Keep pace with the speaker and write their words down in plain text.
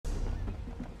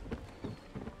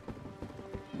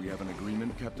We have an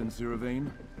agreement, Captain Siravain.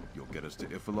 You'll get us to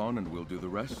Ffelon and we'll do the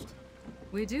rest.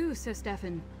 We do, Sir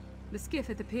Stefan. The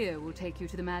skiff at the pier will take you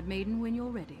to the Mad Maiden when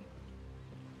you're ready.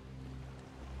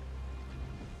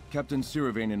 Captain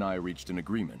Siravain and I reached an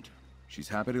agreement. She's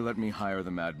happy to let me hire the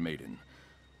Mad Maiden,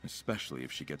 especially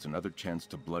if she gets another chance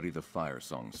to bloody the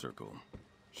Firesong circle.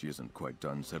 She isn't quite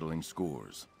done settling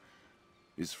scores.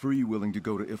 Is Free willing to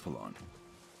go to Ffelon?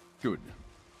 Good.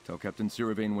 Tell Captain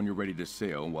Siravain when you're ready to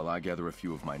sail while I gather a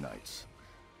few of my knights.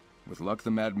 With luck,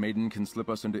 the Mad Maiden can slip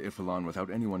us into Ffelon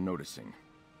without anyone noticing.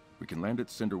 We can land at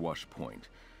Cinderwash Point.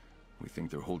 We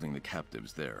think they're holding the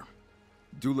captives there.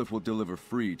 Dulif will deliver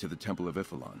Free to the Temple of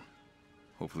Ffelon.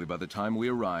 Hopefully by the time we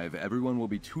arrive, everyone will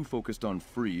be too focused on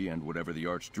Free and whatever the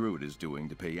Archdruid is doing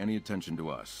to pay any attention to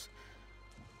us.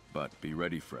 But be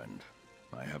ready, friend.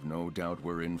 I have no doubt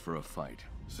we're in for a fight.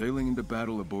 Sailing into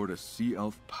battle aboard a Sea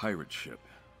Elf pirate ship.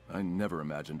 I never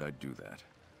imagined I'd do that.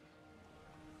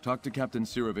 Talk to Captain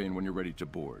Siravain when you're ready to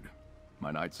board.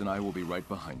 My knights and I will be right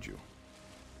behind you.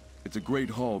 It's a great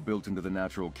hall built into the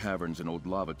natural caverns and old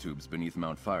lava tubes beneath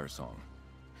Mount Firesong.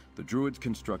 The Druids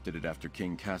constructed it after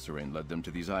King Cassarain led them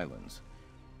to these islands.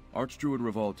 Archdruid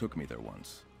Reval took me there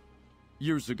once.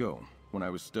 Years ago, when I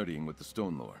was studying with the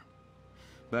Stone Lore.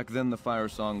 Back then, the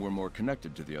Firesong were more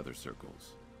connected to the other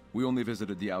circles. We only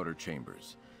visited the outer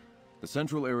chambers. The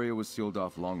central area was sealed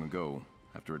off long ago,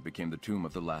 after it became the tomb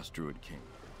of the last Druid king.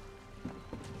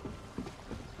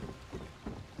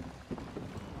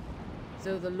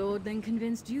 So the Lord then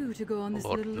convinced you to go on this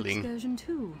little excursion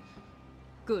too?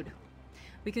 Good.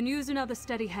 We can use another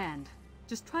steady hand.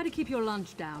 Just try to keep your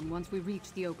lunch down once we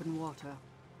reach the open water.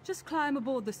 Just climb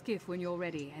aboard the skiff when you're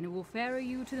ready, and it will ferry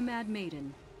you to the Mad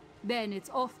Maiden. Then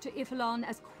it's off to Ffelon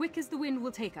as quick as the wind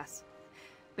will take us.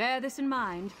 Bear this in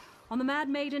mind. On the Mad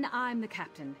Maiden, I'm the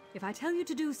captain. If I tell you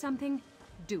to do something,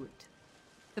 do it.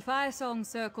 The Firesong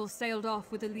Circle sailed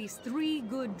off with at least 3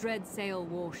 good Dreadsail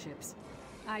warships.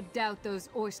 I doubt those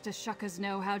oyster shuckers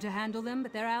know how to handle them,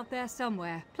 but they're out there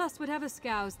somewhere. Plus whatever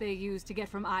scows they use to get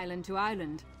from island to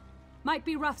island. Might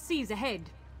be rough seas ahead.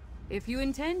 If you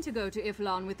intend to go to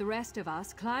Ffelon with the rest of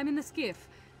us, climb in the skiff.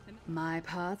 My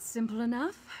part's simple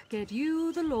enough. Get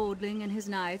you, the Lordling, and his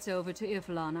knights over to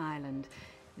Ffelon Island.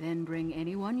 Then bring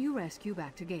anyone you rescue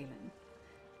back to Galen.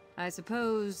 I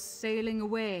suppose sailing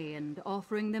away and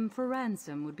offering them for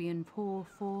ransom would be in poor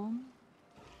form?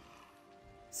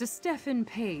 Sir Stefan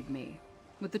paid me.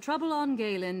 With the trouble on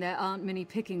Galen, there aren't many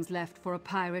pickings left for a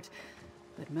pirate,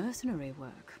 but mercenary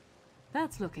work,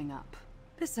 that's looking up.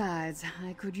 Besides,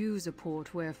 I could use a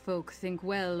port where folk think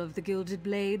well of the Gilded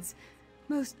Blades.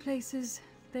 Most places,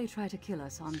 they try to kill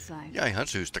us on sight. Ja ihan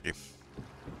syystäkin.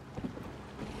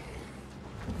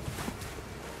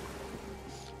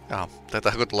 Jaha,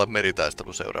 taitaako tulla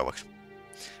meritaistelu seuraavaksi?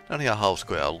 Ne on ihan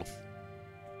hauskoja ollut.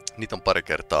 Niitä on pari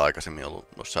kertaa aikaisemmin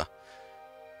ollut noissa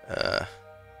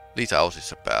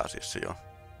lisäosissa pääasiassa jo.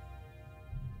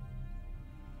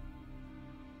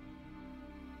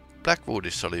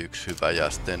 Blackwoodissa oli yksi hyvä ja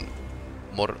sitten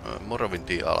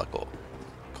Morrowindin alkoi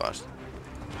kanssa.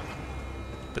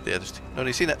 Tietysti. No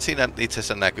niin, siinä itse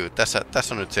asiassa näkyy. Tässä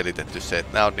on nyt selitetty se,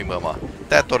 että nämä on nimenomaan.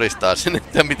 Tää todistaa sen,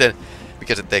 että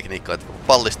mikä se tekniikka on, että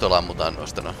pallistolla ammutaan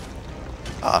noista. No.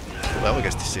 Tulee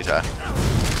oikeasti sisään.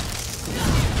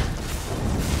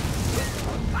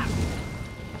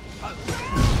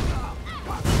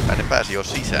 Ne pääsi jo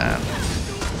sisään.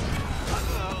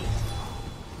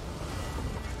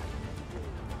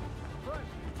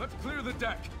 Let's clear the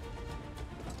deck.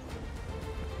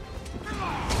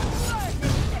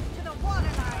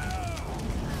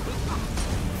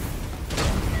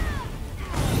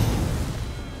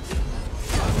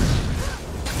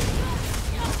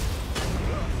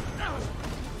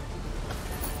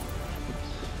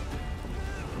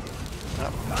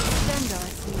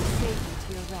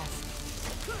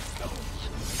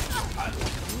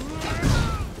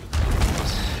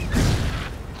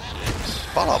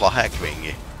 Palava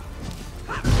Hackwingi.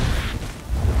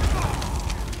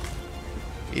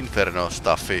 Inferno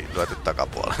staffi lyöty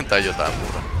takapuolelle tai jotain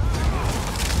muuta.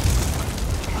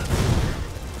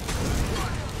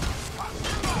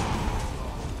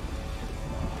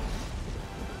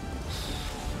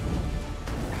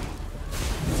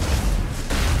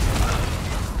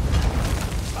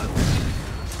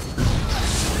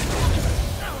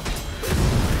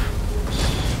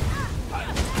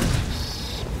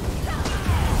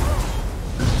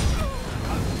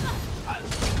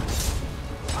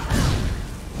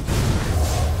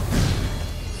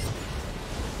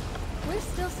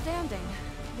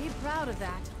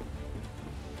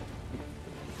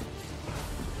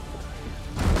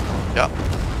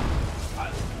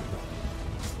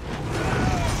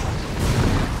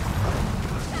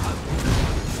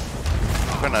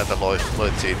 Tuliko näitä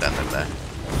loitsia tänne näin?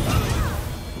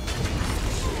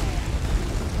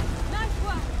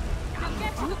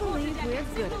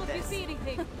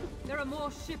 There are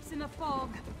more ships in the fog.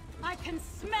 I can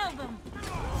smell them.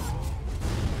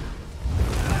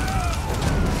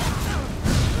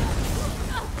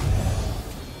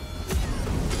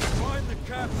 Find the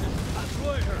captain.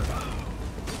 Destroy her.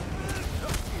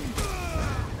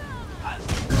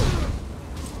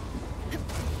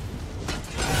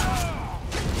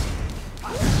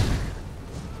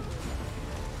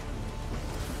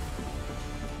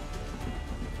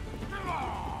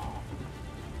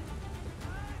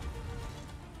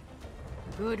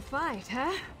 Good fight,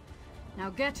 huh? Now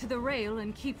get to the rail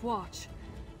and keep watch.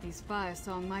 These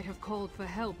Firesong might have called for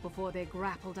help before they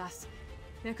grappled us.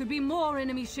 There could be more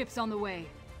enemy ships on the way.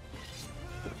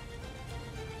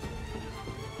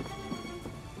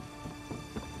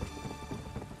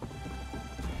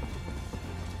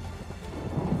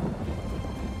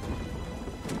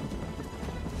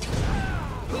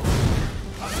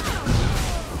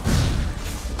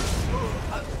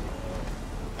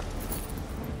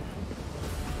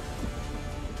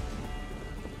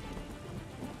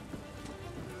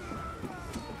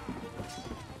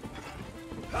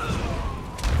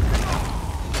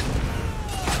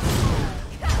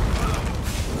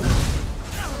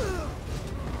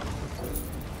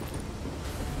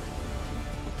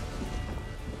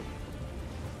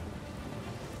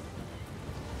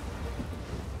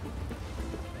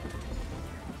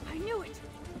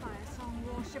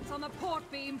 On the port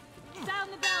beam.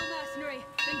 Sound the bell, mercenary.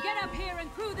 Then get up here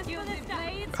and crew this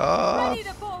ballista. Ready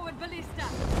the forward ballista.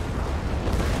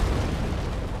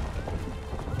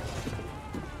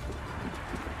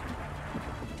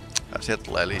 Ja sieltä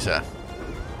tulee lisää.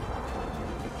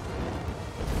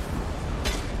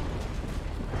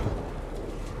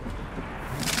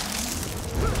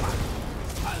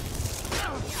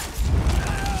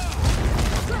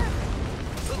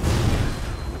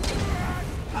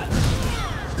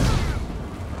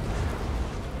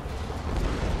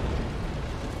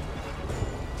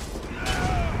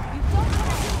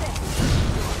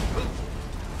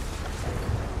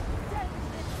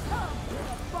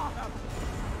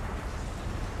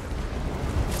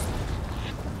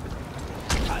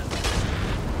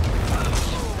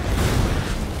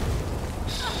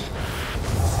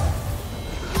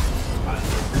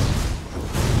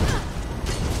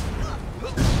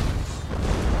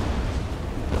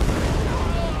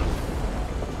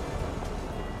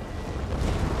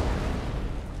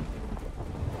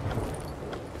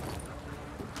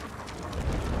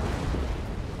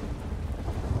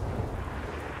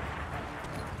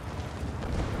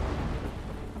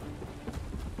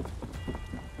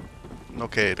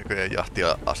 Okei, näköjään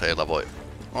jahtia-aseilla voi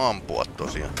ampua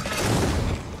tosiaan.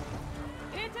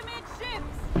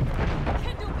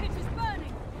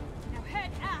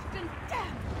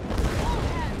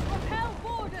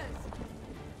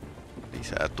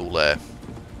 Lisää tulee.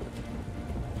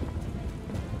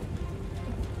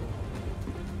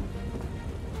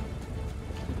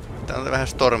 Tää on vähän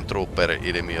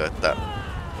Stormtrooper-ilmiö, että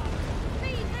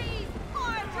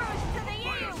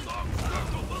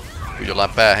kun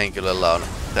jollain päähenkilöllä on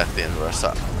tähtien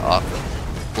sodassa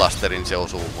blasterin se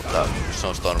osuu, mutta jos se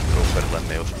on Stormtrooperilla,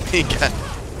 niin ei osu mihinkään.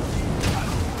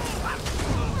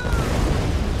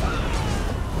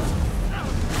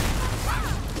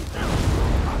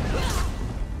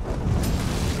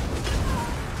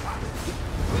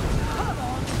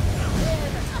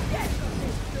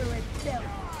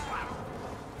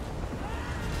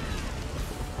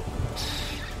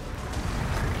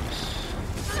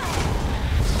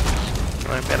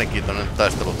 Mielenkiintoinen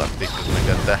taistelutaktiikka, kun ne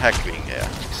käyttää hackwingejä.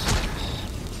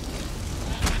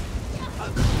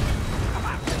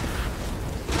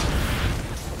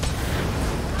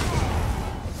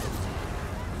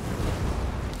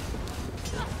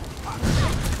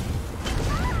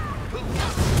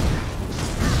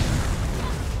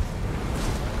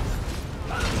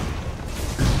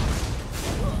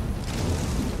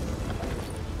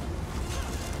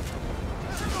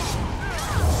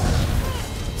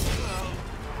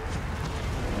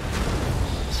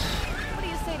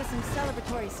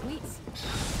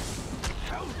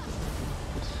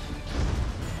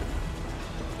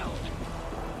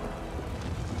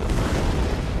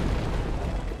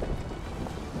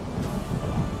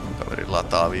 Kaveri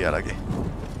lataa vieläkin.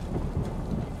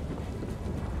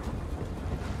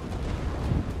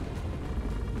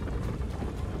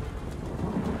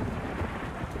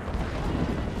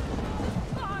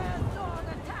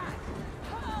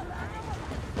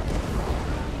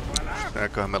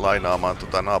 Jääköhän me lainaamaan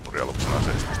naapurialuksen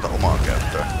aseistusta omaan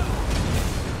käyttöön.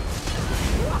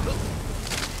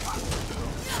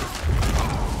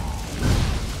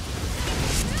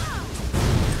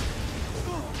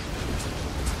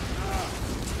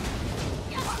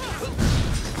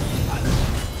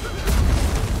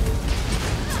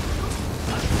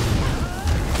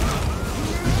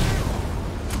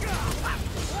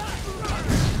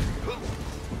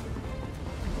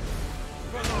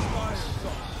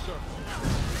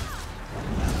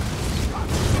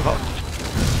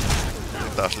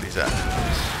 taas lisää.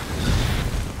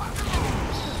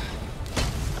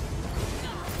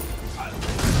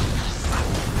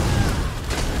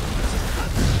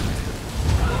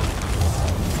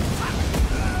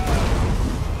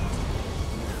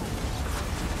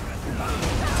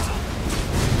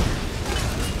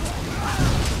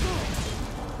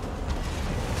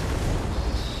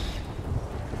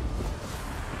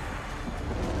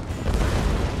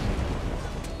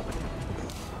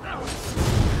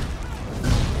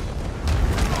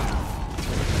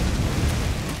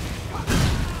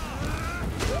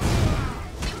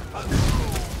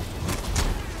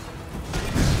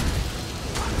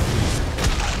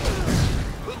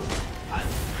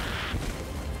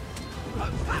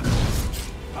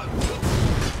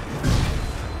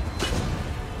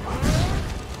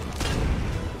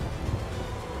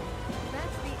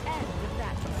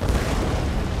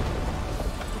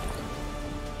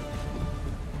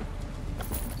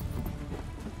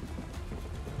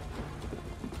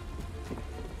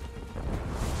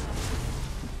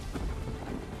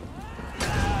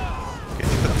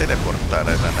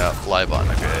 Teleporttailee tänne laivaan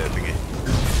näköjään jotenkin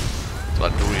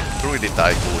tuolla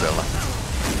druiditaikuudella.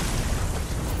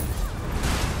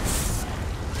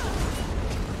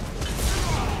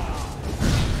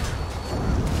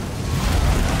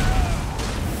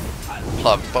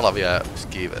 Palavia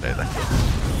skiivereitä.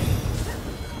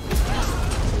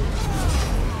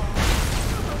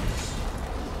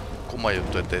 Kumma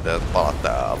juttu, ettei täältä pala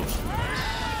tää alus.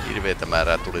 Hirveetä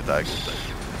määrää tulitaikuutta.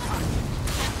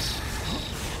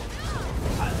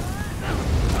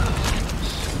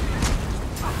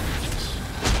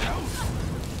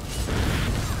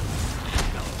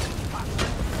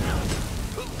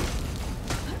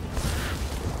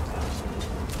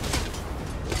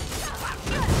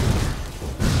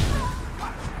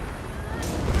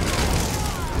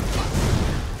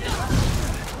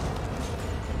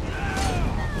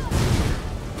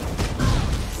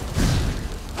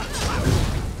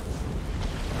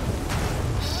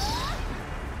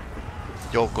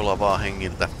 Joukkolavaa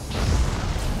hengiltä.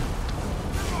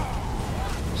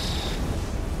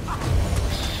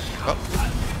 Oh.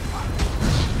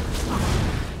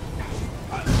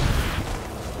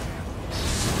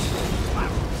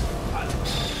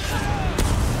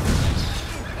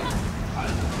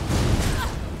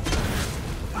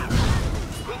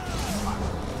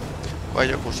 Vai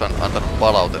joku on antanut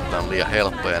palautetta, on liian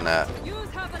helppoja nää.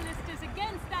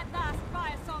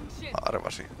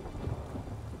 Arvasin.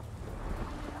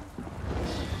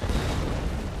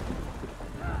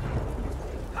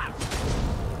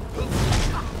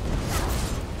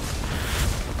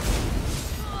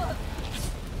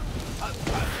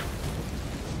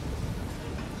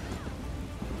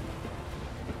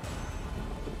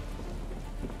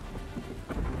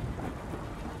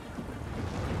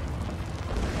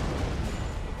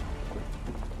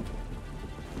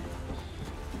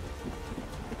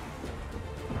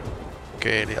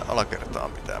 Okei, eli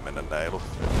alakertaan pitää mennä näilu.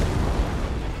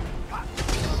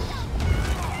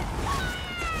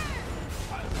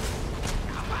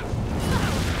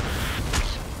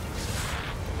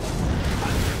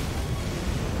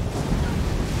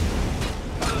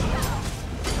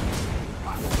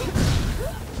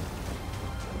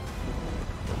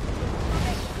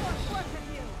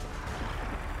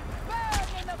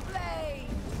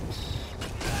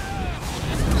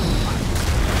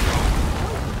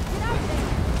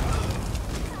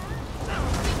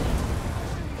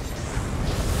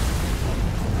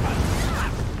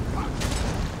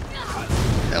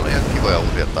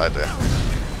 Taitoja.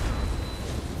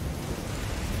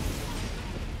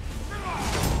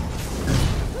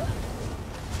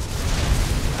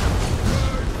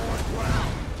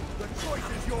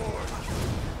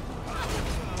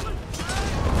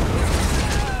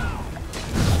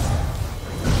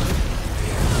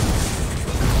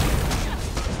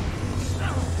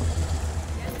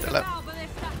 Tällä.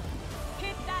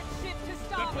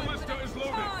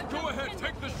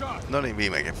 No niin,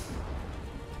 viimeinkin.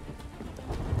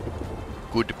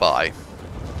 Goodbye.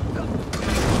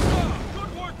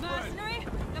 Mercenary,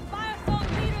 the Firesong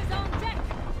leader's on deck.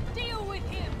 Deal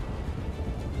with him.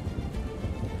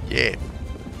 Jee.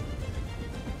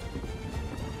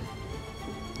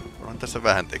 On tässä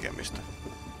vähän tekemistä.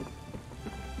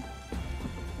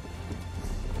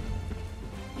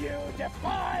 You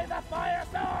defy the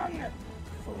Firesong!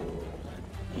 Fool,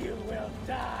 you will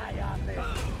die on this.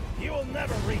 You will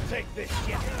never retake this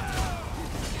ship.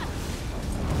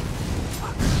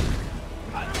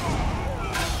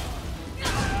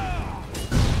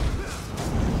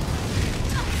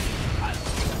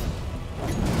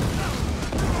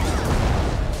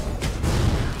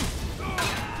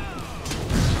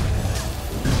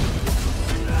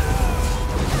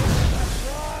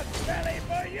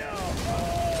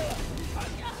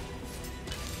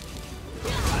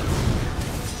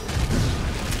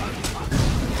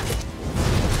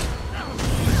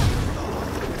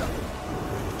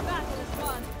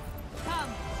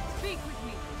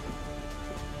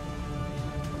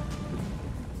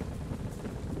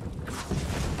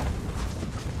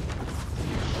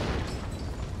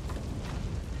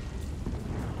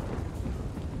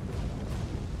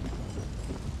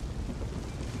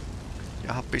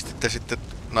 pistitte sitten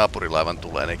naapurilaivan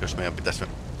tuleen, eikös meidän pitäisi...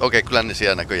 Okei, kyllä ne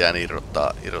siellä näköjään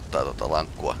irrottaa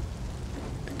lankkua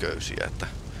ja köysiä, että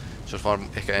se olisi vaan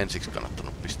ehkä ensiksi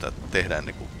kannattanut pistää tehdä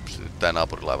ennen kuin tää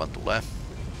naapurilaivan tulee.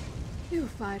 You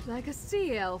fight like a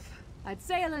sea elf. I'd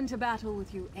sail into battle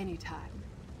with you anytime.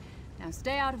 Now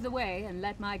stay out of the way and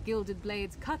let my gilded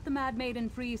blades cut the Mad Maiden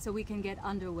free so we can get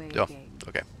underway again.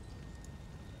 Okay.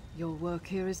 Your work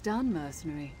here is done,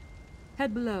 mercenary.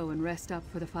 Head below and rest up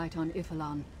for the fight on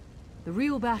ffelon. The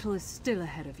real battle is still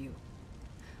ahead of you.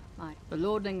 The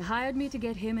Lordling hired me to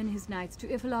get him and his knights to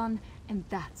ffelon, and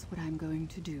that's what I'm going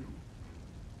to do.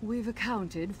 We've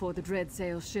accounted for the dread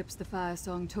sail ships the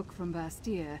Firesong took from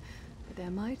Bastia, but there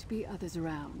might be others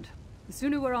around. The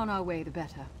sooner we're on our way, the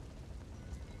better.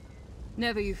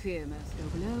 Never you fear,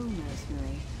 Go below,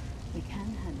 mercenary. We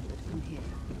can handle it from here.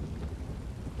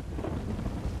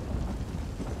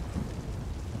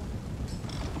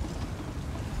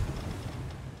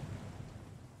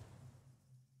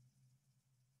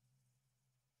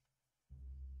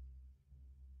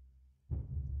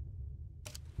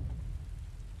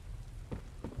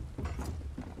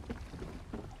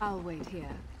 I'll wait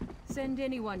here. Send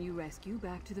anyone you rescue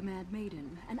back to the Mad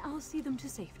Maiden, and I'll see them to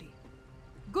safety.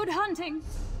 Good hunting!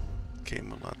 Okei,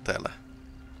 me ollaan täällä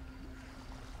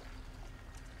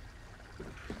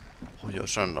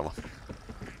Pohjois-rannalla.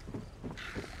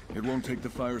 It won't take the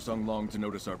Firesong long to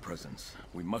notice our presence.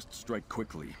 We must strike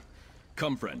quickly.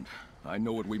 Come, friend. I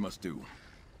know what we must do.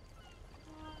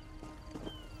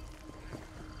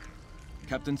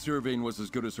 Captain Sirvain was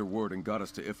as good as her word and got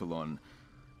us to ffelon,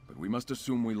 but we must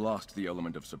assume we lost the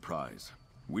element of surprise.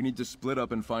 We need to split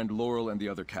up and find Laurel and the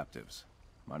other captives.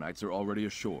 My knights are already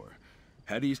ashore.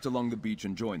 Head east along the beach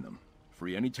and join them.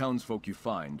 Free any townsfolk you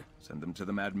find, send them to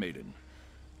the Mad Maiden.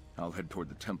 I'll head toward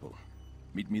the temple.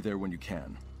 Meet me there when you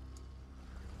can.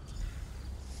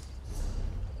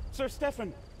 Sir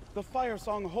Stefan, the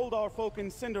Firesong hold our folk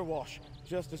in Cinderwash,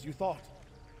 just as you thought.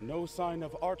 No sign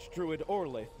of Archdruid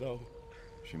Orlaith, though.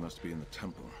 She must be in the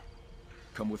temple.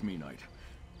 Come with me, knight.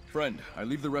 Friend, I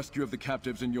leave the rescue of the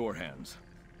captives in your hands.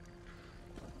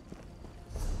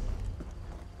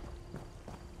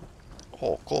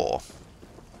 Ok.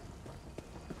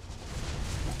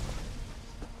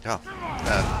 Ja,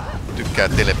 tää tykkää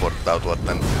teleporttautua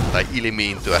tai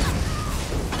ilmiintyä.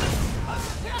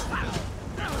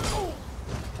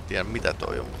 Tiedän mitä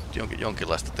toi on, mutta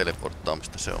jonkinlaista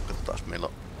teleporttaamista se on. Katsotaan, meillä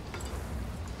on...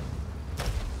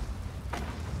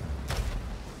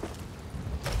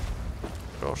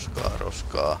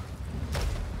 Roskaa.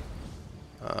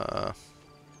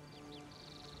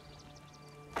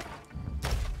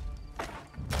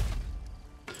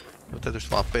 No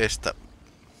täytyisi vaan pestä.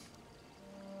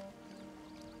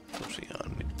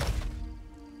 Tosiaan, niin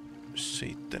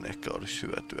sitten ehkä olisi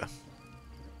hyötyä.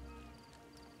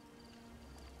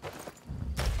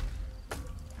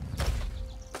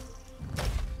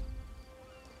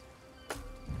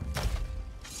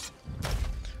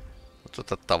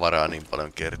 Tavaraa niin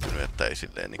paljon kertynyt, että ei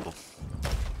silleen niinku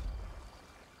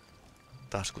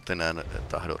taskut enää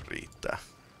tahdon riittää.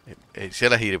 Ei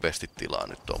siellä hirveästi tilaa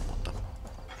nyt on, mutta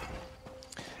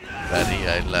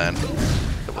värjäillään.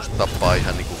 Ja voisi tappaa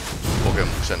ihan niinku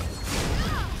kokemuksen.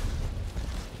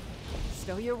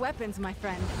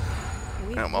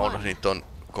 Ja mä unohdin ton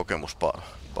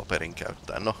kokemuspaperin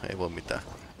käyttää. No, ei voi mitään.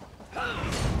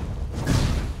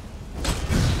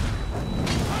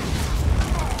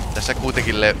 Tässä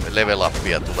kuitenkin level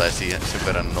upia tulee siihen sen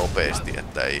verran nopeasti,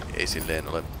 että ei silleen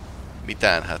ole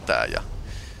mitään hätää ja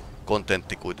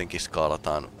kontentti kuitenkin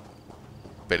skaalataan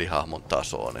pelihahmon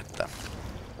tasoon, että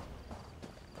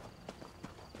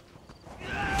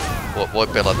voi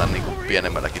pelata niinku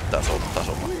pienemmälläkin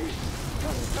tasolla.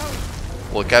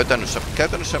 Voi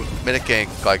käytännössä melkein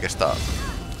kaikesta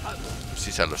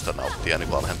sisällöstä nauttia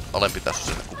niinku alempi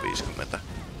tasoisena kuin 50.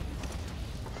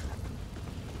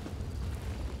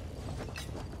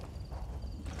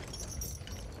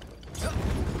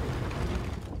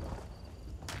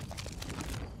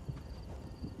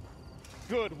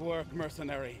 Good work,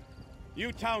 mercenary.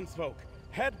 You townsfolk,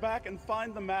 head back and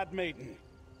find the Mad Maiden.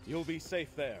 You'll be safe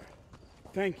there.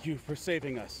 Thank you for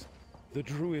saving us. The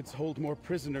druids hold more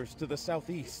prisoners to the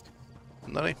southeast.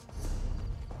 Noniin.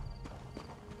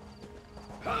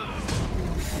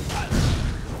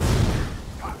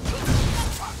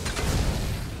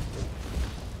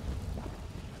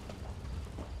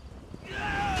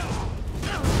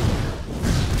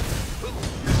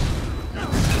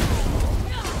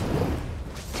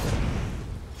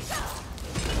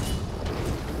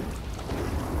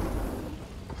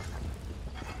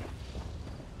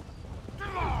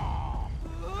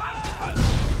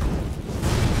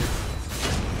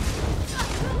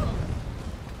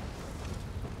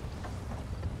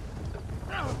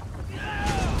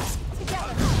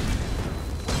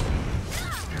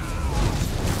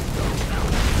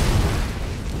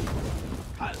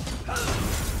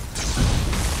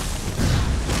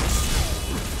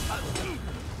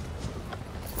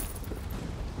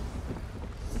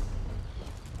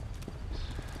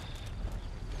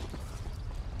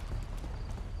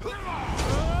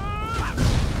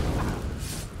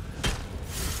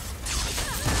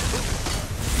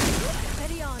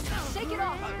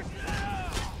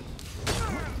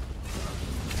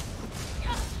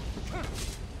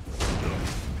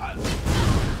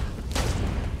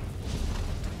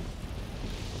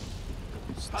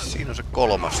 Siinä on se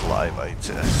 3. laiva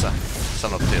itse asiassa.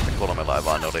 Sanottiin, että 3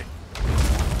 laivaa ne oli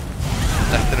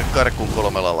lähtenyt karkuun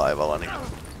 3 laivalla, niin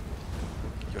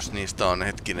jos niistä on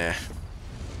hetkinen...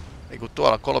 Ei kun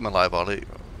tuolla 3 laivaa oli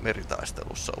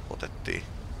meritaistelussa upotettiin.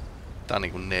 Tää on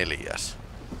niinku 4.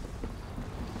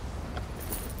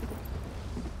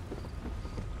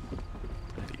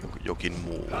 Eli jokin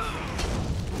muu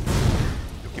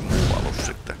alus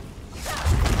sitten.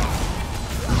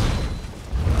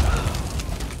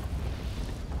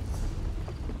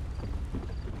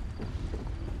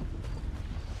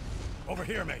 Over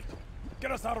here, mate.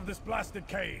 Get us out of this blasted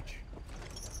cage.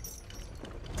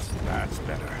 That's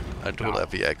better.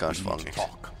 Tulee vie kans vangiksi.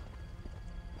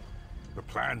 The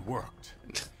plan worked.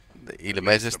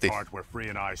 Ilmeisesti. The part where Free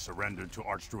and I surrendered to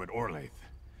Archdruid Orlaith.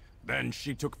 Then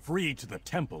she took Free to the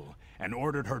temple and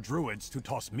ordered her druids to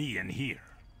toss me in here.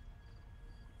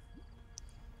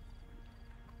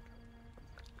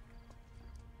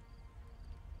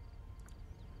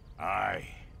 Aye.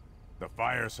 The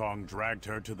Firesong dragged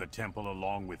her to the temple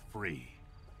along with Free.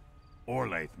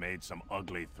 Orlaith made some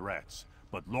ugly threats,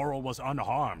 but Laurel was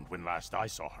unharmed when last I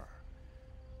saw her.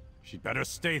 She'd better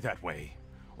stay that way,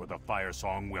 or the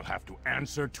Firesong will have to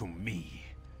answer to me.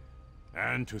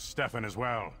 And to Stefan as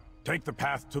well. Take the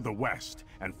path to the west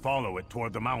and follow it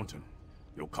toward the mountain.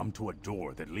 You'll come to a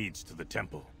door that leads to the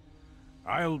temple.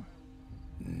 I'll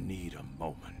need a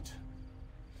moment.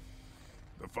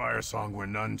 The Firesong were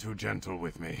none too gentle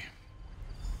with me.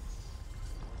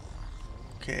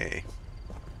 Okay.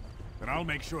 Then I'll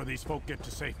make sure these folk get to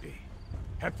safety.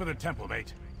 Head for the temple,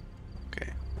 mate.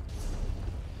 Okay.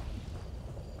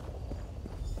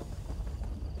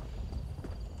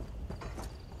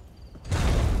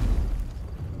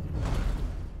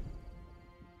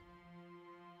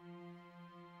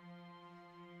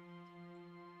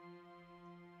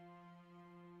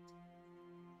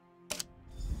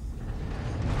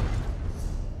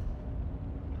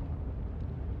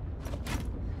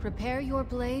 Prepare your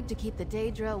blade to keep the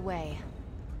Daedra away.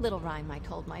 Little rhyme I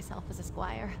told myself as a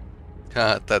squire.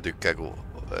 Tää tykkää, kun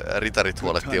ritarit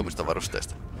huolehtii omista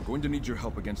varusteista. Going to need your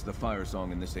help against the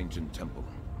Firesong in this ancient temple.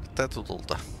 Tää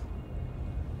tutulta.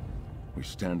 We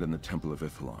stand in the temple of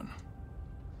ffelon.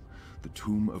 The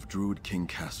tomb of Druid King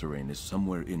Kasserine is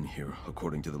somewhere in here,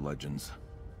 according to the legends.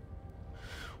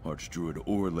 Archdruid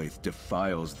Orlaith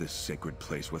defiles this sacred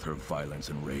place with her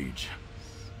violence and rage.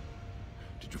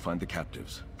 Did you find the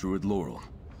captives, Druid Laurel?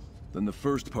 Then the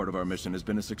first part of our mission has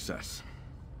been a success.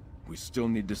 We still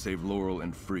need to save Laurel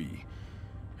and Free,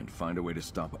 and find a way to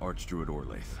stop Archdruid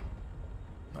Orlaith.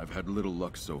 I've had little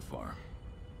luck so far.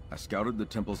 I scouted the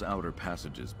temple's outer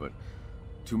passages, but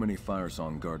too many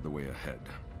Firesong guard the way ahead.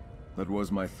 That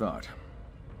was my thought.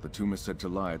 The tomb is said to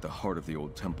lie at the heart of the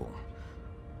old temple.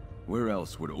 Where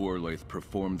else would Orlaith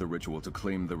perform the ritual to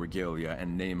claim the regalia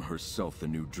and name herself the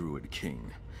new Druid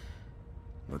King?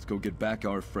 Let's go get back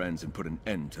our friends and put an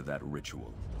end to that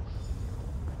ritual.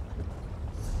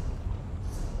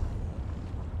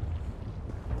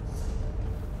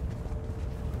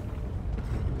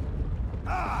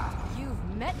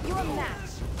 You've met your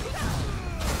match.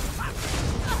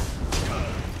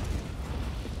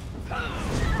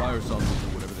 Firesong will do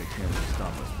whatever they can to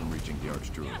stop us from reaching the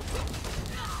Archdruid.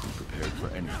 Be prepared for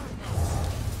anything.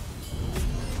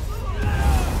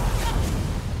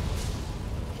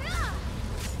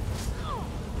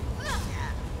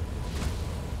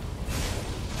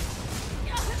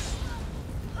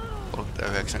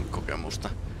 Kokemusta.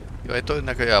 Joo, ei toi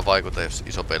näköjään vaikuta, jos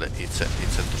iso peli itse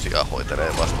tosiaan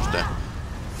hoitelee vastustajan.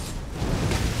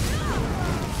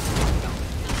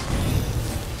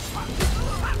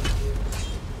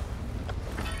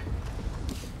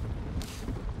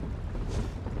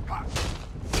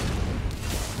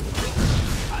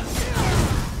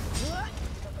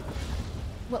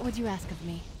 What would you ask of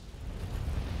me?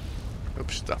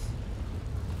 Upsista.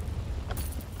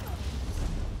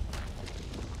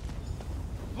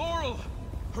 Laurel!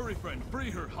 Hurry, friend. Free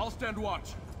her. I'll stand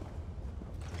watch.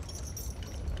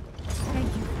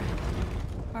 Thank you, friend.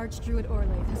 Archdruid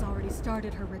Orlaith has already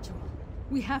started her ritual.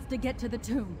 We have to get to the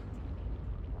tomb.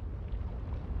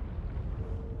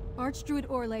 Archdruid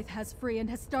Orlaith has Free and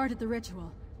has started the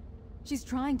ritual. She's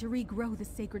trying to regrow the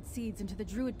sacred seeds into the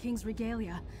Druid King's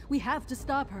regalia. We have to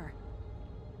stop her.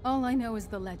 All I know is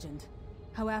the legend.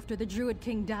 How after the Druid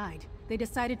King died, they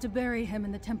decided to bury him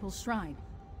in the temple's shrine.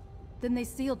 Then they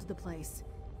sealed the place,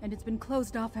 and it's been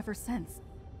closed off ever since.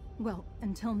 Well,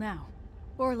 until now.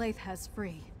 Orlaith has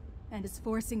Free, and is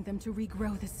forcing them to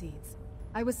regrow the seeds.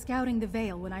 I was scouting the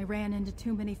Vale when I ran into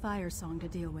too many Firesong to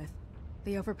deal with.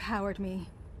 They overpowered me,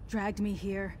 dragged me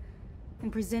here,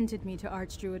 and presented me to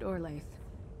Archdruid Orlaith.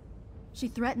 She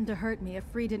threatened to hurt me if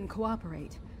Free didn't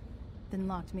cooperate, then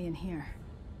locked me in here.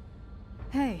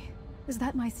 Hey, is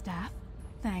that my staff?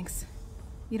 Thanks.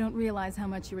 You don't realize how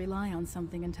much you rely on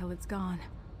something until it's gone.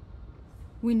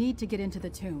 We need to get into the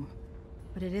tomb,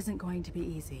 but it isn't going to be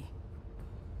easy.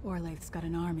 Orlaith's got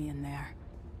an army in there.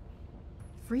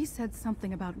 Free said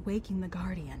something about waking the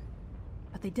Guardian,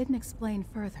 but they didn't explain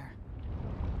further.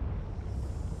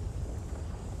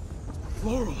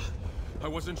 Laurel! I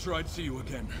wasn't sure I'd see you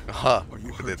again. Aha, Are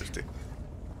you tietysti.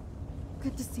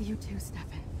 Good to see you too,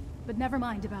 Stefan. But never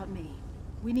mind about me.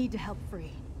 We need to help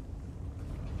Free.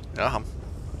 Jaha.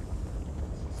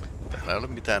 Täällä ei ole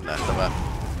mitään nähtävää.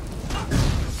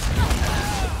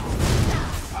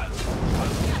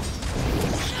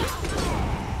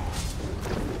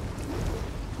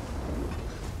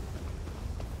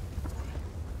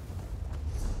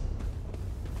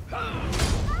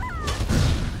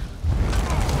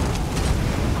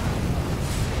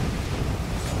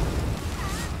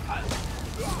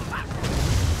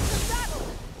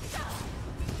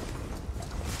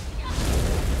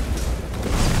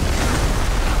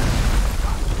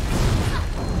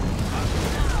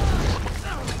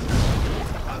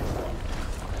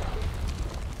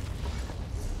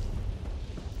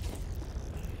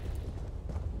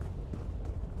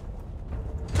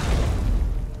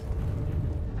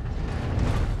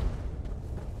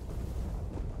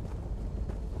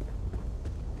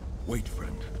 Wait,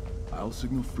 friend. I'll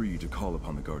signal Free to call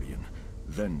upon the Guardian.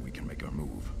 Then we can make our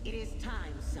move. It is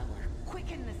time, sower.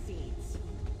 Quicken the seeds.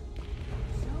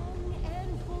 Song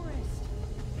and forest.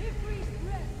 Every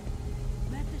breath.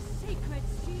 Let the sacred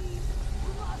seeds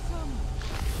blossom.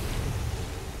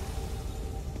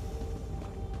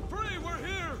 Free, we're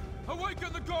here!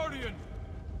 Awaken the Guardian!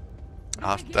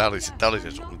 Tää oli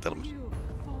se suunnitelma.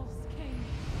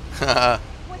 Haha.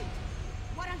 Wait!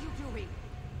 What are you doing?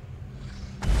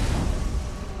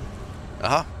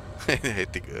 Aha,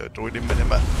 heitti druidin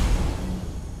menemään.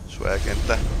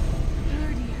 Suojakenttä.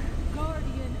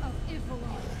 Guardian of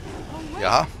ffelon.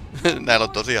 Jaha, näillä on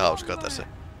tosi hauskaa tässä.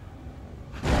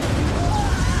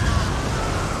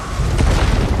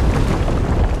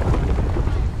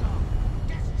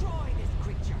 Destroy this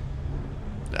creature.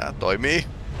 Tää toimii.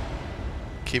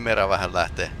 Kimera vähän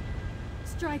lähtee.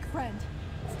 Strike, friend.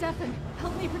 Stefan,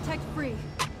 help me protect Free.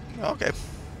 Okei. Okay.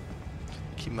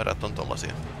 Kimerat on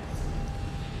tollasia.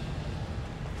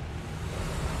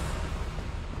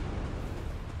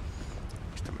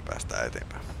 Mistä me päästään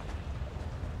eteenpäin?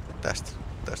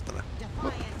 Tästä ne.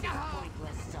 Defiance is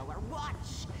pointless, sower.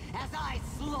 Watch as I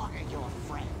slaughter your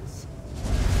friends.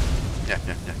 Ja.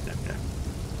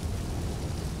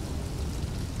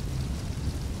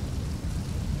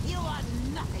 You are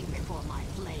nothing before my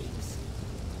flames.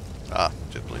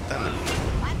 Se tuli tänne.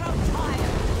 I grow tired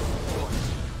of this sport.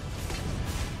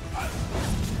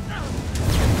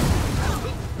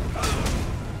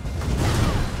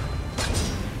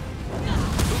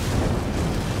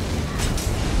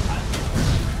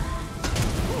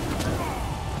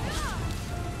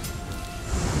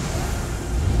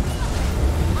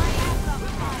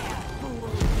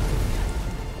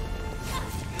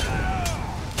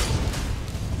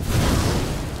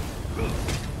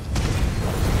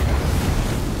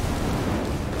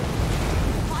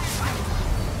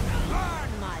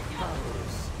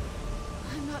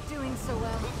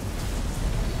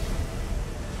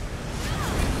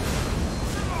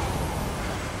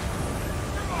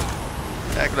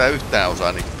 Ei kyllä yhtään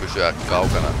osaa niinku pysyä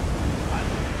kaukana.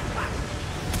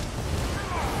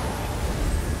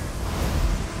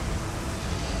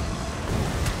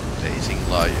 Racing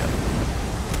Lion.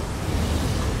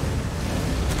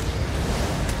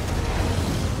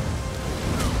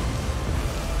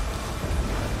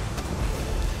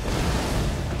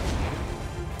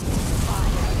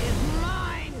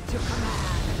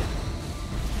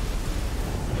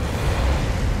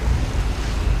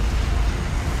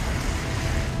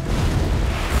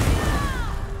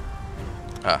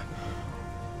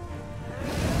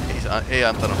 Ei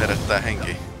antanut herättää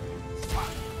henkiä.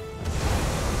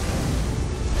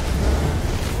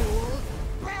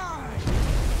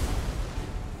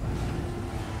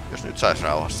 Jos nyt sais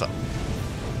rauhassa.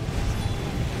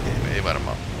 Ei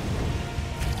varmaan.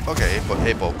 Okei,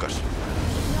 ei poukkas.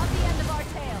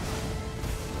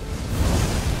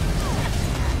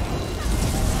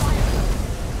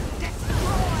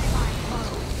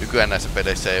 Nykyään näissä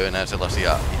peleissä ei ole enää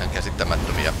sellaisia ihan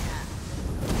käsittämättömiä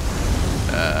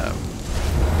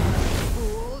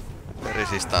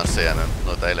resistansseja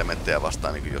noita elementtejä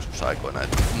vastaan niin kuin joskus aikoina.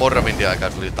 Et Morrowindin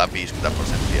aikaan oli jotain 50%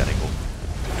 niin kuin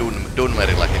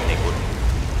Dunmerillakin niin kuin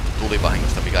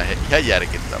tulivahingosta, mikä on ihan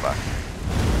järkittävää.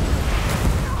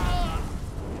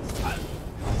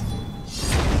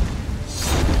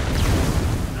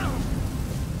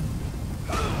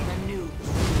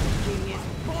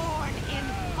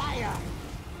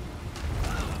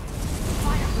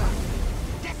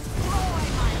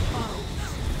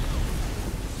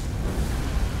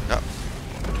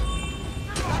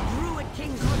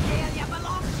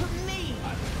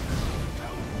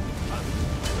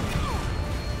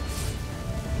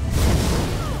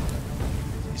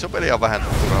 Iso peli on vähän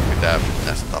turha pitää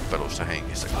näissä tappeluissa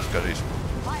hengissä, koska siis...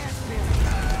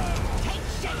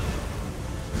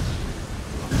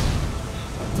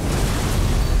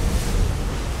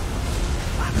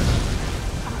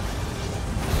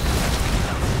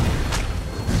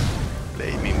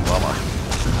 Leimin vama.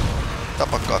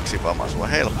 Tapa 2 vamasua,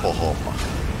 helppo homma.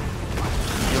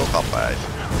 Joka päivä.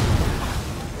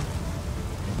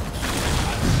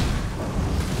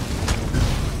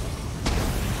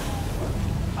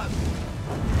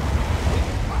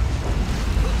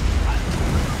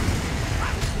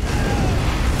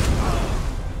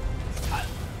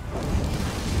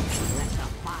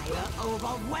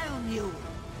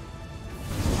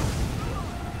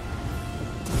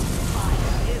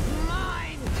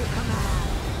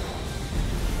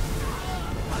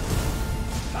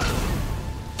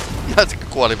 Ja se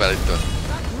kuoli välittömästi.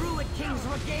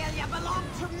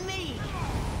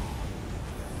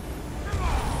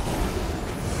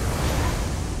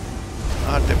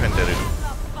 Defenderin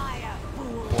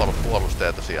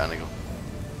puolustaja tosiaan niinku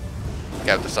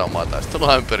käytössä omaa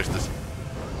taistelua ympäristössä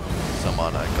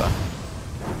samaan aikaan.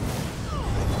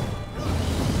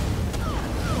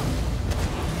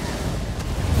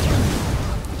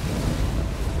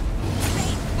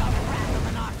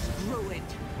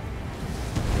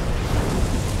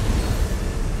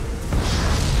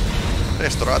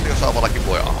 Restauraatiosaavallakin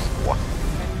voi ampua.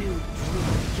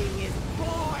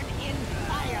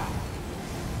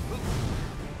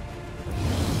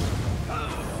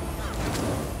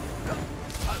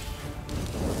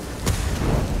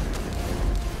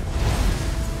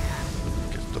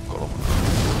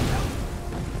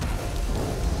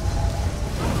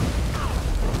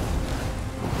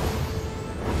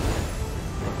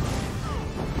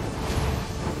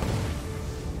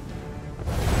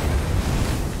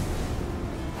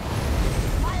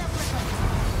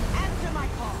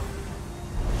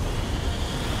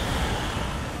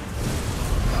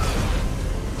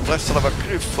 Tässä oleva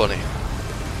gryffoni.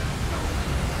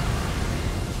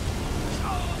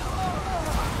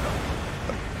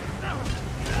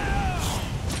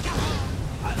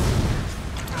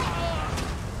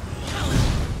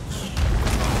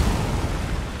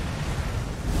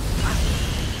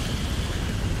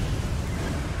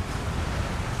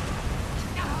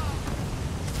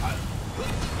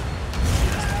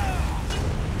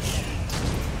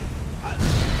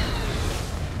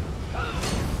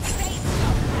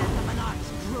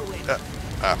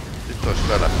 Nyt olisi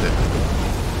hyvä lähteä.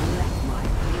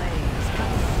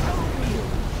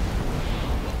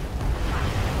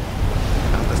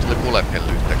 Tästä tuli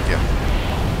kulepelly yhtäkkiä.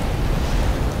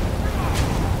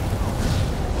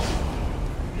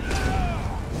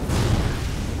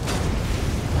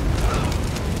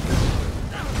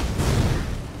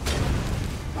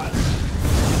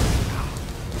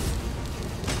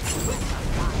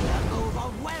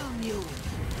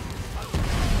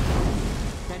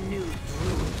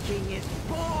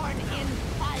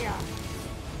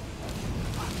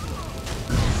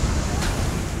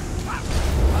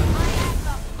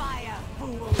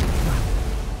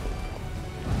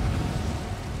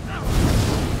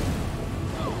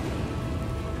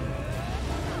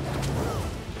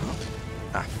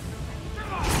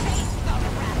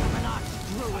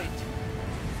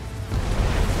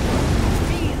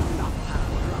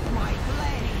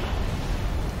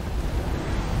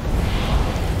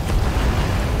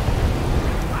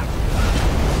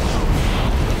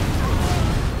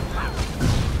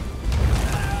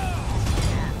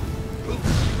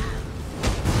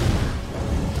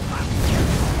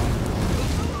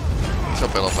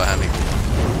 Pelon vähän niinku,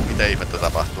 mitä ihmettä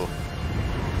tapahtuu.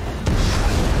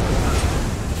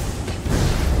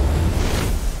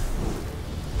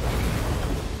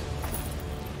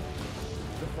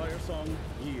 The Firesong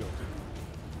yield.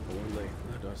 Or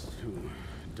led us to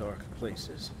dark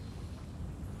places.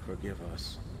 Forgive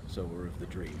us, sower of the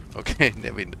dream. Okei,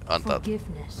 Nevin antaa.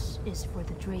 Forgiveness is for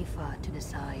the Dreyfa to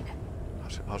decide.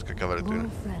 Hauska kävelytyyli. Loyal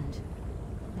friend,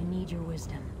 I need your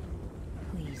wisdom.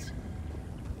 Please.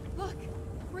 Look!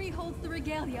 Free holds the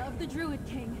regalia of the Druid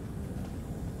King.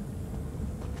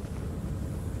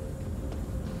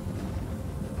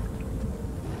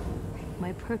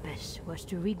 My purpose was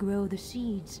to regrow the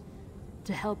seeds,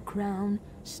 to help crown,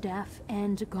 staff,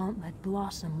 and gauntlet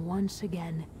blossom once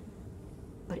again.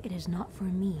 But it is not for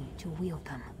me to wield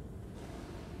them.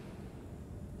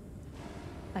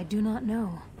 I do not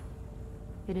know.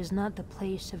 It is not the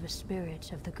place of a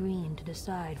spirit of the green to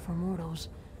decide for mortals.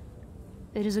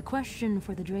 It is a question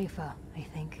for the Dreyfa, I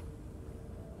think.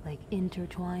 Like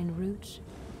intertwined roots,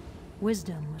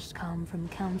 wisdom must come from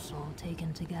counsel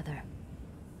taken together.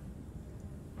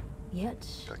 Yet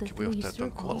the three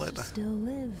circles still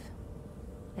live.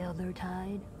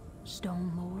 Eldertide,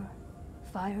 Stone Lore,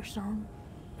 Firesong.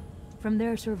 From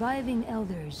their surviving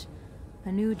elders,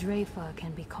 a new Dreyfa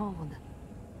can be called.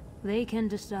 They can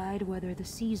decide whether the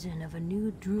season of a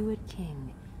new druid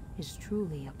king is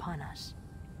truly upon us,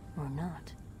 or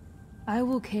not. I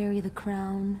will carry the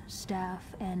crown, staff,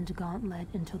 and gauntlet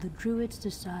until the druids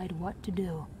decide what to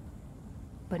do.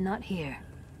 But not here.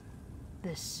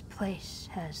 This place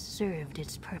has served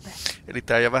its purpose. Eli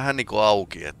tää jää vähän niinku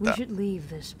auki, että... We should leave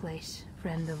this place,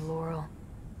 friend of Laurel.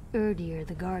 Erdir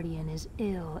the Guardian is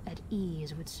ill at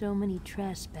ease with so many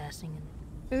trespassing.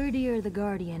 Erdir the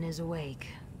Guardian is awake,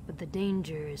 but the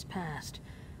danger is past.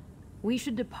 We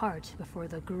should depart before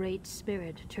the Great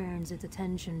Spirit turns its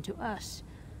attention to us.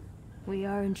 We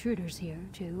are intruders here,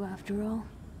 too, after all.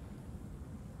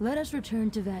 Let us return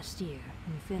to Vastir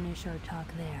and finish our talk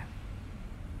there.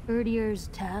 Erdir's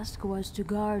task was to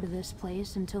guard this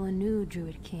place until a new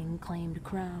druid king claimed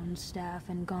crown, staff,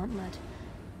 and gauntlet.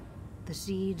 The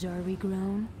seeds are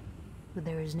regrown, but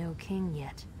there is no king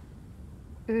yet.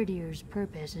 Erdir's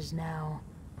purpose is now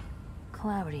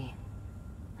cloudy,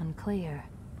 unclear,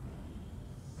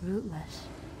 rootless.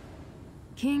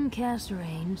 King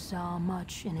Kasserine saw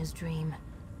much in his dream,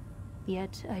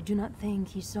 yet I do not think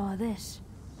he saw this.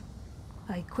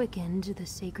 I quickened the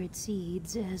sacred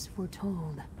seeds as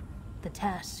foretold. The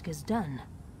task is done,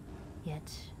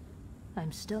 yet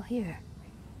I'm still here,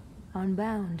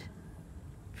 unbound,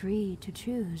 free to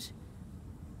choose.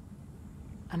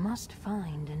 I must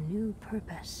find a new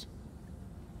purpose,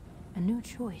 a new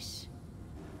choice.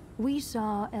 We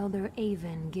saw Elder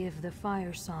Avon give the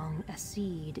Firesong a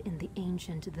seed in the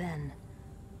Ancient Then.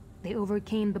 They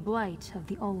overcame the blight of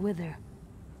the All-Wither.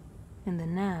 In the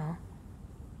now,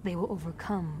 they will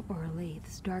overcome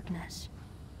Orlaith's darkness.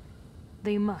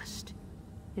 They must,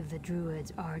 if the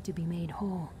druids are to be made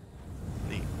whole.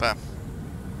 Niinpä.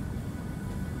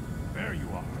 There you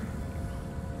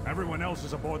are. Everyone else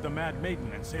is aboard the Mad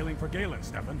Maiden and sailing for Galen,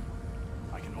 Stefan.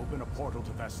 I can open a portal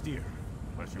to Vastir,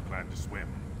 unless you plan to swim.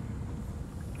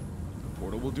 The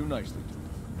portal will do nicely,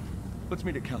 Duluth. Let's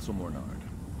meet at Castle Mornard.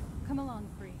 Come along,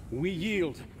 Free. We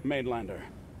yield, Mainlander.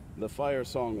 The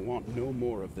Firesong want no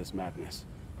more of this madness.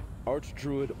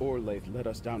 Archdruid Orlaith led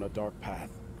us down a dark path.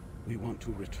 We want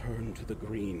to return to the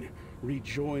green,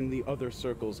 rejoin the other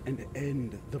circles, and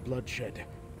end the bloodshed.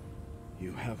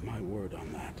 You have my word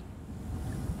on that.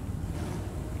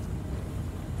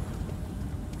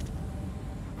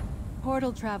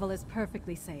 Portal travel is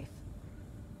perfectly safe.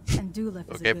 And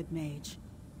Duluth is a good mage.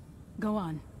 Go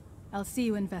on. I'll see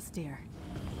you in Vastir.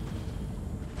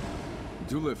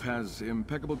 Duluth has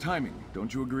impeccable timing,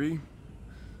 don't you agree?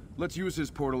 Let's use his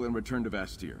portal and return to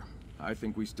Vastir. I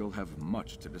think we still have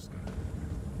much to discuss.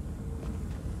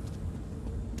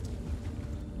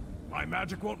 My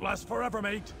magic won't last forever,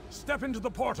 mate. Step into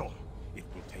the portal. It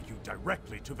will take you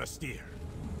directly to Vastir.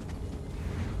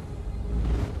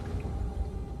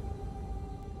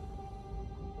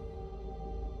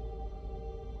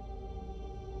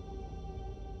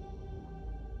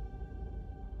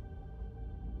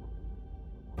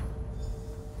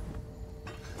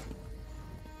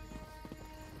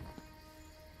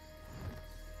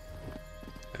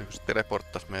 Jos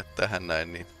teleporttas meidät tähän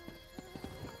näin, niin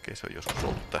okei, se on joskus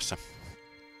ollut tässä.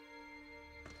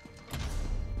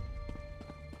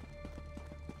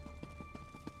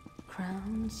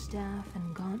 Crown, staff,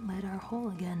 and gauntlet are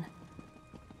whole again.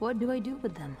 What do I do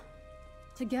with them?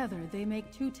 Together, they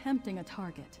make too tempting a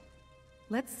target.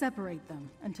 Let's separate them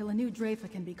until a new Dreyfa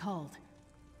can be called.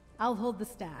 I'll hold the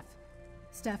staff.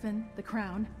 Stefan, the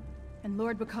crown, and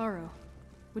Lord Bacaro.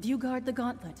 Would you guard the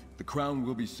gauntlet? The crown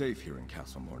will be safe here in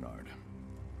Castle Mornard.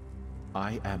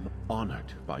 I am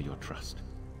honored by your trust.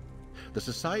 The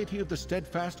Society of the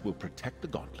Steadfast will protect the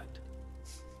gauntlet.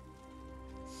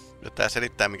 Ja tää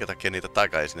selittää, minkä takia niitä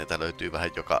takaisineitä löytyy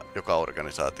vähän joka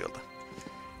organisaatiolta.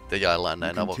 Te jaellaan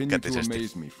näin avokätisesti. You continue to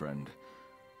amaze me, friend.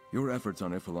 Your efforts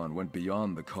on ffelon went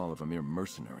beyond the call of a mere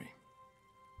mercenary.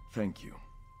 Thank you.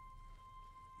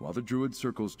 While the Druid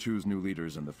circles choose new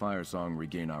leaders and the Firesong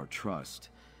regain our trust,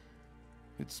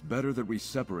 it's better that we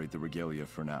separate the regalia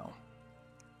for now.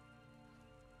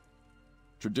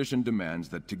 Tradition demands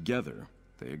that together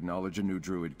they acknowledge a new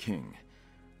Druid king.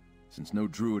 Since no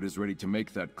Druid is ready to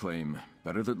make that claim,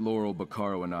 better that Laurel,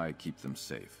 Bacaro, and I keep them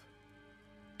safe.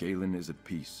 Galen is at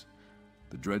peace.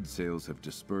 The dread sails have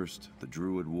dispersed, the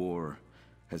Druid war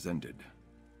has ended.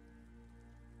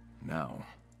 Now,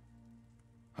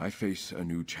 I face a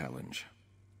new challenge,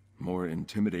 more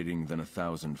intimidating than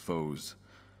 1,000 foes.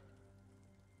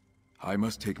 I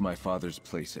must take my father's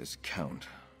place as Count,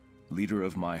 leader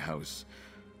of my house,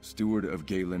 steward of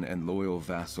Galen and loyal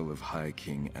vassal of High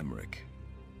King Emmerich.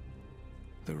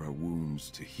 There are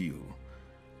wounds to heal,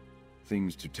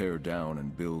 things to tear down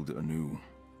and build anew.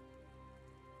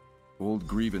 Old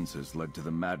grievances led to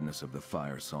the madness of the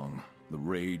Firesong, the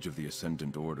rage of the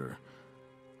Ascendant Order.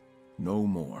 No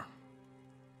more.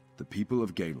 The people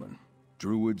of Galen,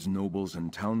 druids, nobles,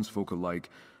 and townsfolk alike,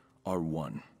 are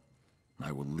one.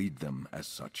 I will lead them as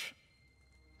such.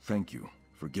 Thank you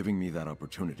for giving me that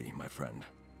opportunity, my friend.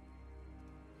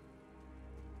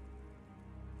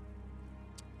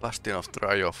 Bastion of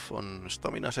Triumph on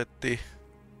stamina-setti,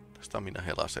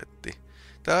 stamina-hela-setti.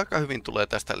 Tää aika hyvin tulee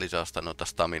tästä lisästä noita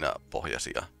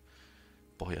stamina-pohjaisia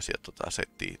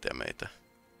setti-itemeitä.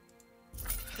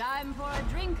 Time for a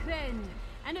drink then,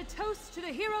 and a toast to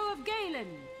the hero of Galen.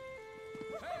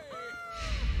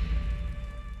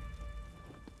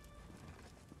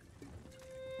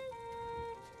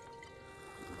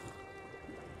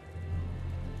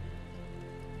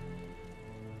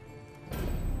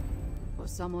 For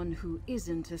someone who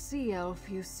isn't a sea elf,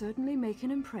 you certainly make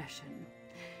an impression.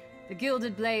 The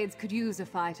Gilded Blades could use a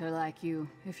fighter like you.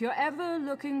 If you're ever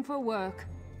looking for work,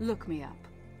 look me up.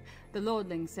 The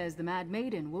Lordling says the Mad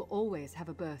Maiden will always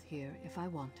have a berth here if I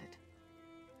want it.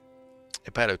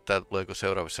 Epäilyttää, tuleeko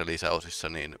seuraavissa lisäosissa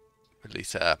niin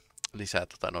lisää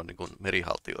niin kuin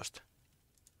merihaltioista.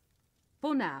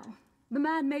 For now, the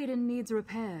Mad Maiden needs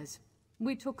repairs.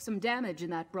 We took some damage in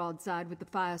that broadside with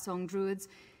the Firesong druids.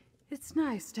 It's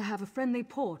nice to have a friendly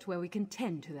port where we can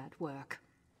tend to that work.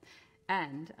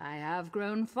 And I have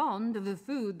grown fond of the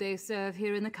food they serve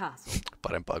here in the castle.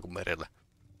 Parempaa kuin merellä.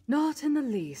 Not in the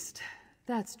least.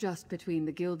 That's just between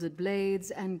the Gilded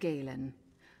Blades and Galen.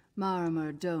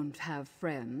 Marmer don't have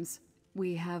friends.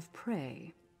 We have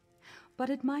prey. But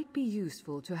it might be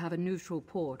useful to have a neutral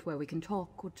port where we can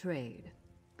talk or trade.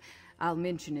 I'll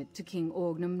mention it to King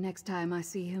Orgnum next time I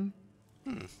see him.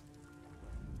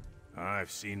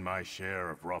 I've seen my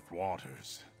share of rough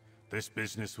waters. This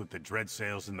business with the dread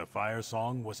sails in the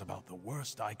Firesong was about the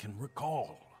worst I can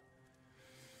recall.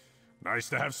 Nice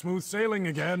to have smooth sailing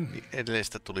again.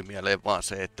 Edellisestä tuli mieleen vaan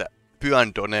se, että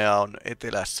Pyandonea on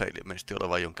etelässä ilmeisesti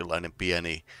oleva jonkinlainen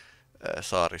pieni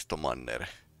saaristomanner.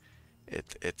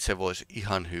 Et se voisi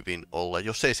ihan hyvin olla,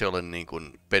 jos ei se ole niin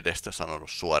kuin Pedestä sanonut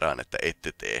suoraan, että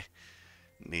ette tee,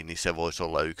 niin se voisi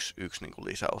olla yksi niin kuin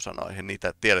lisäosan aihe.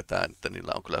 Niitä tiedetään, että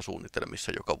niillä on kyllä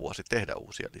suunnitelmissa joka vuosi tehdä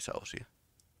uusia lisäosia.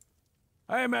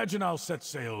 I imagine I'll set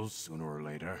sail sooner or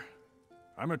later.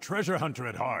 I'm a treasure hunter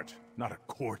at heart, not a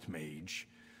court mage.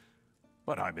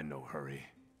 But I'm in no hurry.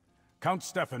 Count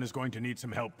Stefan is going to need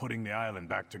some help putting the island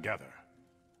back together.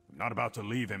 I'm not about to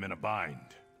leave him in a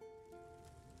bind.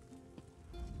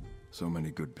 So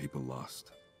many good people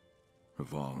lost.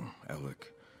 Ravong,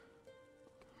 Alec,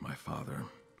 my father.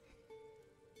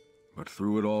 But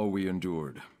through it all we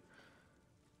endured.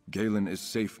 Galen is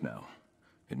safe now,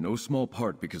 in no small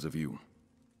part because of you.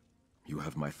 You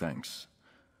have my thanks.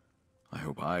 I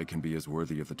hope I can be as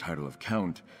worthy of the title of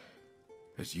Count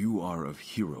as you are of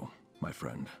Hero, my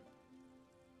friend.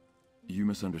 You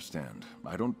misunderstand.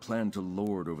 I don't plan to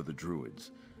lord over the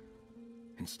Druids.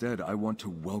 Instead, I want to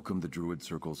welcome the Druid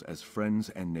circles as friends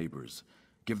and neighbors.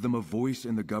 Give them a voice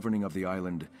in the governing of the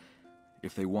island,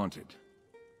 if they want it.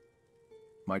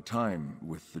 My time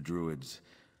with the Druids,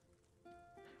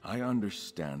 I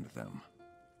understand them.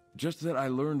 Just that I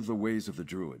learned the ways of the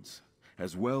Druids,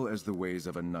 as well as the ways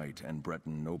of a knight and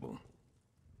Breton noble.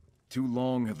 Too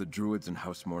long have the Druids and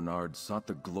House Mornard sought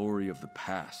the glory of the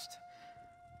past.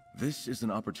 This is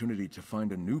an opportunity to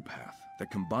find a new path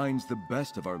that combines the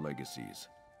best of our legacies.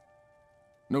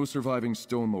 No surviving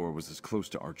Stonelore was as close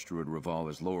to Archdruid Raval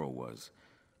as Laurel was.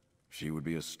 She would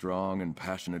be a strong and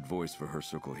passionate voice for her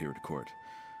circle here at court.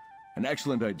 An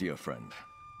excellent idea, friend.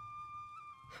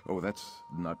 Oh, that's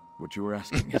not what you were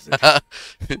asking, is it? Well,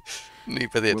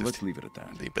 let's leave it at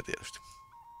that.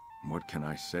 What can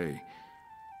I say?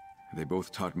 They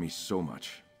both taught me so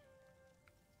much.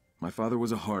 My father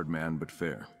was a hard man, but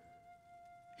fair.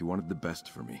 He wanted the best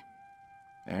for me.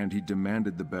 And he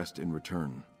demanded the best in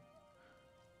return.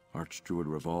 Archdruid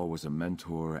Raval was a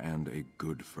mentor and a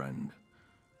good friend.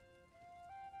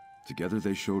 Together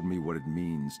they showed me what it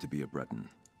means to be a Breton.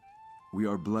 We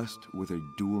are blessed with a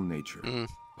dual nature,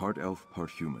 part elf,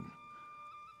 part human.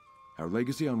 Our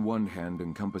legacy on one hand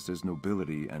encompasses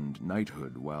nobility and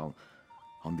knighthood, while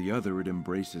on the other it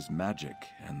embraces magic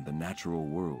and the natural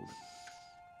world.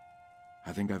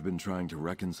 I think I've been trying to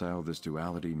reconcile this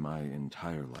duality my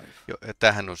entire life. Joo,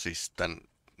 tämähän on siis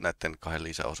näiden kahden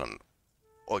lisäosan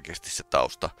oikeasti se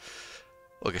tausta.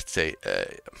 Oikeasti se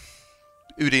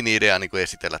ydinidea niin kuin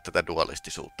esitellä tätä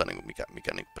dualistisuutta, niin kuin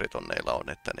mikä niin bretonneilla on,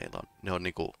 että ne on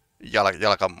niin kuin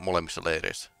jalka molemmissa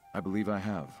leireissä. I believe I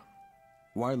have.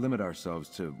 Why limit ourselves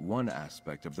to one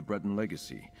aspect of the Breton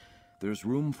legacy? There's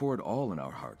room for it all in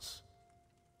our hearts.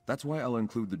 That's why I'll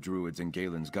include the Druids in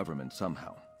Galen's government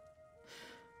somehow.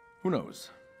 Who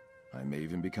knows? I may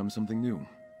even become something new.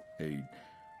 A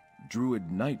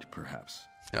Druid knight, perhaps.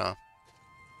 Yeah.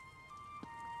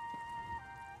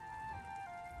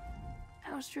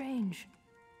 How strange.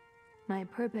 My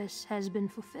purpose has been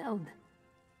fulfilled.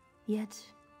 Yet,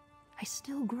 I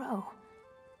still grow.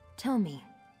 Tell me,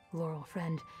 Laurel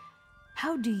friend,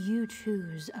 how do you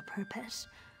choose a purpose?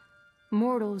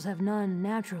 Mortals have none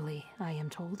naturally, I am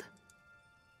told.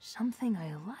 Something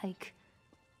I like.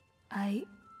 I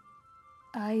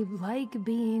like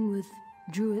being with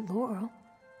Druid Laurel.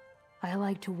 I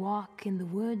like to walk in the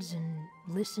woods and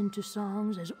listen to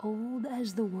songs as old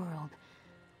as the world.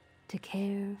 To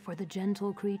care for the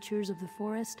gentle creatures of the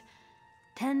forest,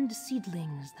 tend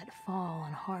seedlings that fall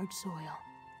on hard soil.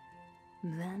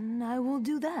 Then I will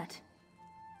do that.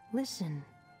 Listen,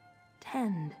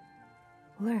 tend,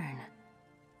 learn.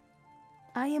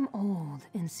 I am old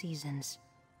in seasons,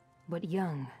 but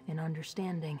young in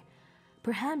understanding.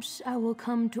 Perhaps I will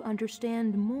come to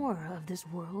understand more of this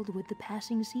world with the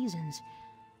passing seasons.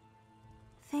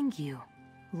 Thank you,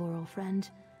 Laurel friend.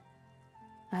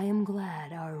 I am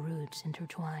glad our roots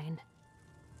intertwined.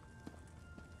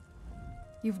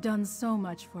 You've done so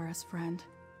much for us, friend.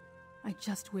 I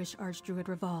just wish Archdruid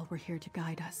Raval were here to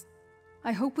guide us.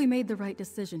 I hope we made the right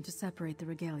decision to separate the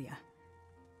regalia,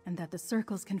 and that the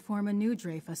circles can form a new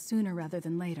Dreyfa sooner rather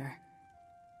than later.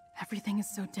 Everything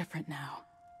is so different now.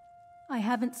 I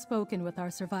haven't spoken with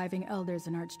our surviving elders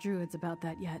and Archdruids about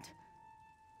that yet.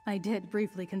 I did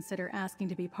briefly consider asking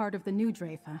to be part of the new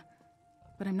Dreyfa,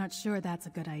 but I'm not sure that's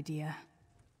a good idea.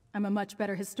 I'm a much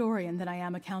better historian than I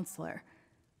am a counselor.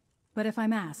 But if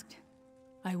I'm asked,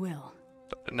 I will.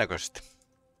 Todennäköisesti.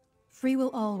 Free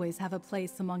will always have a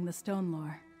place among the stone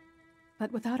lore.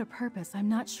 But without a purpose, I'm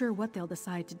not sure what they'll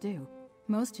decide to do.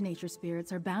 Most nature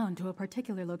spirits are bound to a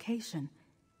particular location.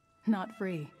 Not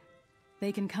free.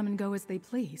 They can come and go as they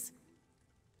please.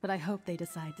 But I hope they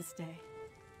decide to stay.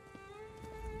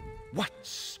 What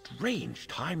strange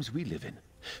times we live in.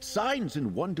 Signs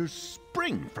and wonders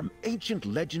spring from ancient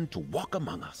legend to walk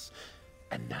among us.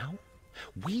 And now,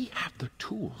 we have the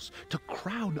tools to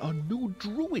crown a new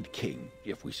Druid king,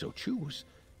 if we so choose.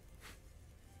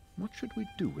 What should we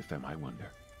do with them, I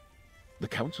wonder? The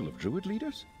Council of Druid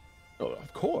Leaders? Oh,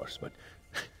 of course, but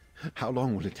how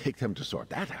long will it take them to sort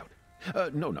that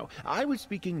out? No, I was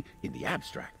speaking in the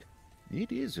abstract.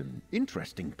 It is an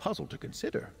interesting puzzle to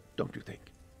consider, don't you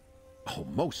think? Oh,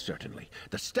 most certainly.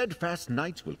 The steadfast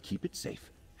knights will keep it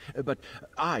safe. But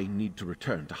I need to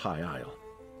return to High Isle.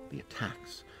 The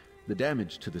attacks, the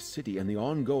damage to the city, and the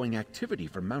ongoing activity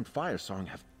from Mount Firesong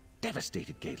have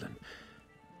devastated Galen.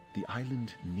 The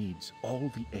island needs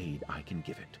all the aid I can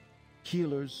give it.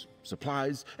 Healers,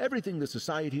 supplies, everything the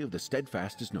Society of the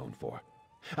Steadfast is known for.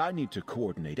 I need to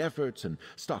coordinate efforts and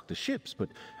stock the ships, but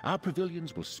our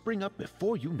pavilions will spring up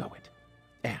before you know it.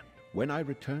 And when I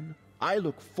return, I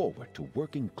look forward to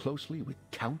working closely with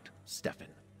Count Stefan.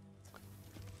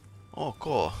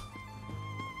 Ok.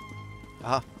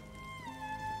 Aha.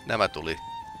 Nämä tuli.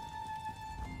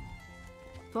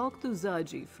 Talk to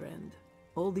Zaji, friend.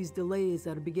 All these delays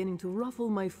are beginning to ruffle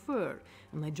my fur,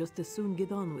 and I just as soon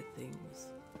get on with things.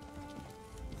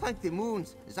 Thank the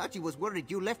moons. Zaji was worried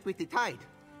you left with the tide.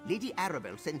 Lady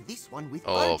Arabelle sent this one with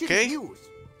urgent news.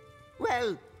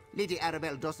 Well, Lady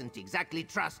Arabelle doesn't exactly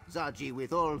trust Zaji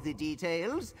with all the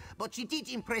details, but she did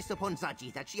impress upon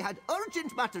Zaji that she had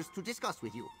urgent matters to discuss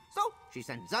with you. So, she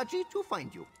sent Zaji to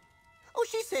find you. Oh,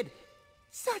 she said,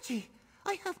 Zaji,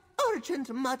 I have urgent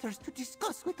matters to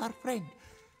discuss with our friend.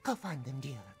 Go find them,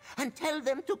 dear, and tell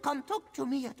them to come talk to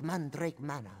me at Mandrake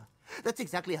Manor. That's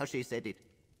exactly how she said it.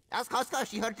 Ask Haska,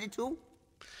 she heard it too.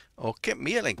 Okei,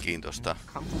 mielenkiintoista.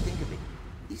 Come to think of it,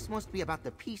 this must be about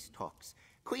the peace talks.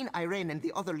 Queen Irene and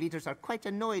the other leaders are quite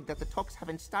annoyed that the talks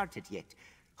haven't started yet.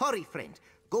 Hurry, friend.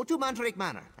 Go to Mandrake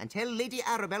Manor and tell Lady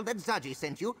Arabelle that Zaji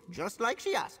sent you, just like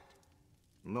she asked.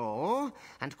 No,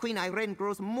 and Queen Irene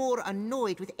grows more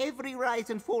annoyed with every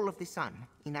rise and fall of the sun.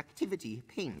 Inactivity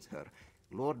pains her.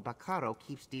 Lord Bacaro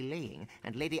keeps delaying,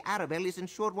 and Lady Arabelle isn't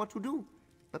sure what to do.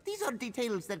 But these are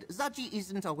details that Zaji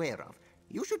isn't aware of.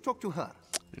 You should talk to her.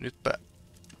 Nytpä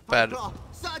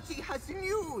Zaji has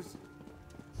news!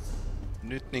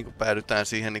 Nyt niinku päädytään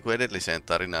siihen niinku edelliseen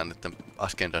tarinaan, että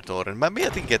Askendadoren. Mä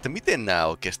mietinkin, että miten nää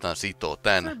oikeastaan sitoo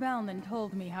tän. Sir Balnan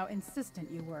told me how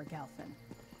insistent you were, Galfin.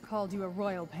 Called you a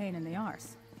royal pain in the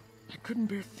arse. I couldn't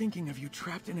bear thinking of you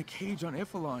trapped in a cage on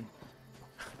ffelon.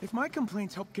 If my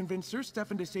complaints help convince Sir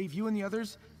Stefan to save you and the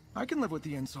others, I can live with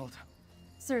the insult.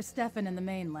 Sir Stefan and the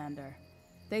mainlander.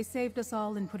 They saved us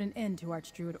all and put an end to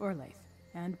Archdruid Orlaith,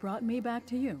 and brought me back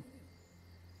to you.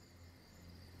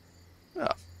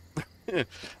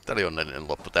 Tämä oli onnellinen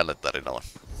loppu tälle tarinalle.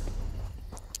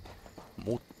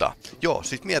 Mutta, joo,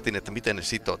 siis mietin, että miten ne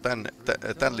sitoo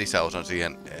tämän lisäosan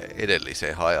siihen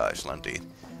edelliseen High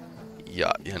Islandiin.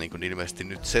 Ja niin kuin ilmeisesti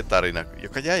nyt se tarina,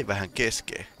 joka jäi vähän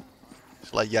keskeen,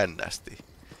 sellainen jännästi,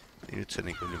 niin nyt se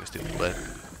niin kuin ilmeisesti tulee.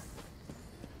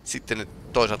 Sitten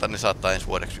toisaalta ne saattaa ensi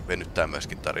vuodeksi venyttää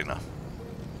myöskin tarinaa.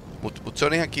 Mut se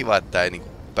on ihan kiva, että ei niinku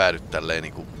päädy tälleen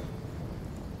niinku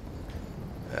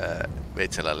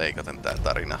veitsellä leikaten tää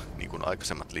tarina, niin kuin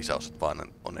aikaisemmat lisäosat,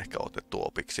 vaan on ehkä otettu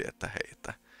opiksi, että hei,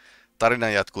 että tarina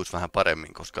jatkuisi vähän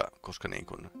paremmin, koska niin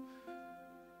kuin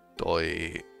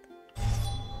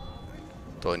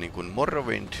toi niin kuin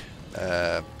Morrowind,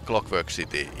 Clockwork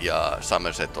City ja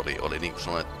Somerset oli niin kuin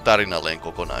sellainen tarinallinen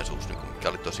kokonaisuus, niin kuin, mikä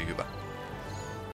oli tosi hyvä.